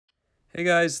Hey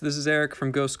guys, this is Eric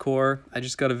from Ghost Core. I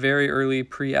just got a very early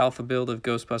pre-alpha build of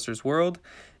Ghostbusters World,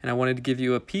 and I wanted to give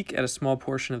you a peek at a small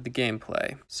portion of the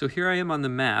gameplay. So here I am on the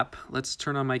map. Let's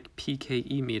turn on my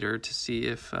PKE meter to see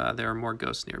if there are more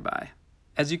ghosts nearby.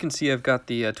 As you can see, I've got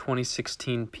the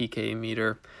 2016 PKE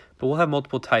meter, but we'll have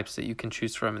multiple types that you can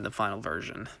choose from in the final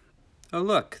version. Oh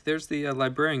look, there's the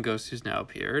librarian ghost who's now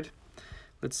appeared.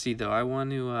 Let's see though, I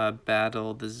want to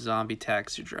battle the zombie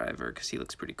taxi driver because he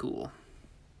looks pretty cool.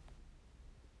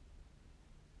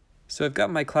 So I've got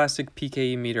my classic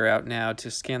PKE meter out now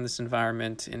to scan this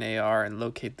environment in AR and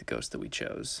locate the ghost that we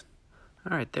chose.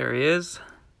 Alright, there he is.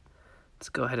 Let's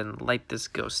go ahead and light this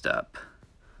ghost up.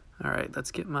 Alright,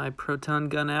 let's get my proton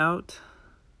gun out.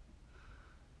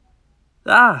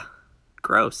 Ah!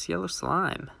 Gross, yellow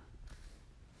slime.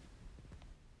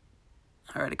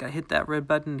 Alright, I gotta hit that red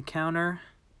button to counter.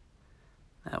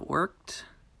 That worked.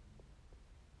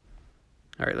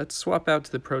 Alright, let's swap out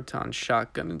to the proton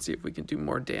shotgun and see if we can do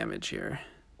more damage here.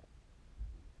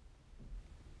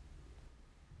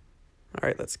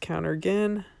 Alright, let's counter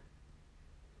again.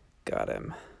 Got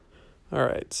him.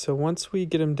 Alright, so once we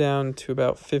get him down to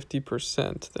about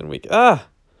 50%, then we... Ah!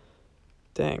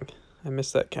 Dang, I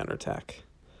missed that counterattack.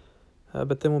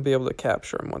 But then we'll be able to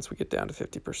capture him once we get down to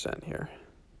 50% here.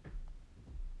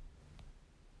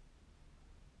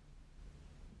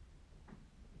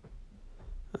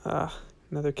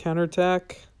 Another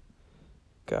counterattack.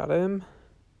 Got him.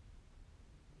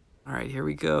 Alright, here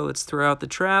we go. Let's throw out the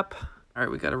trap. Alright,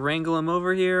 we gotta wrangle him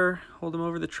over here. Hold him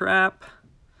over the trap.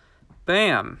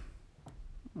 Bam!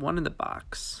 One in the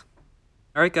box.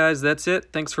 Alright guys, that's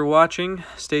it. Thanks for watching.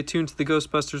 Stay tuned to the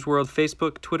Ghostbusters World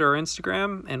Facebook, Twitter, or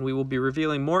Instagram, and we will be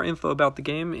revealing more info about the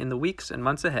game in the weeks and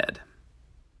months ahead.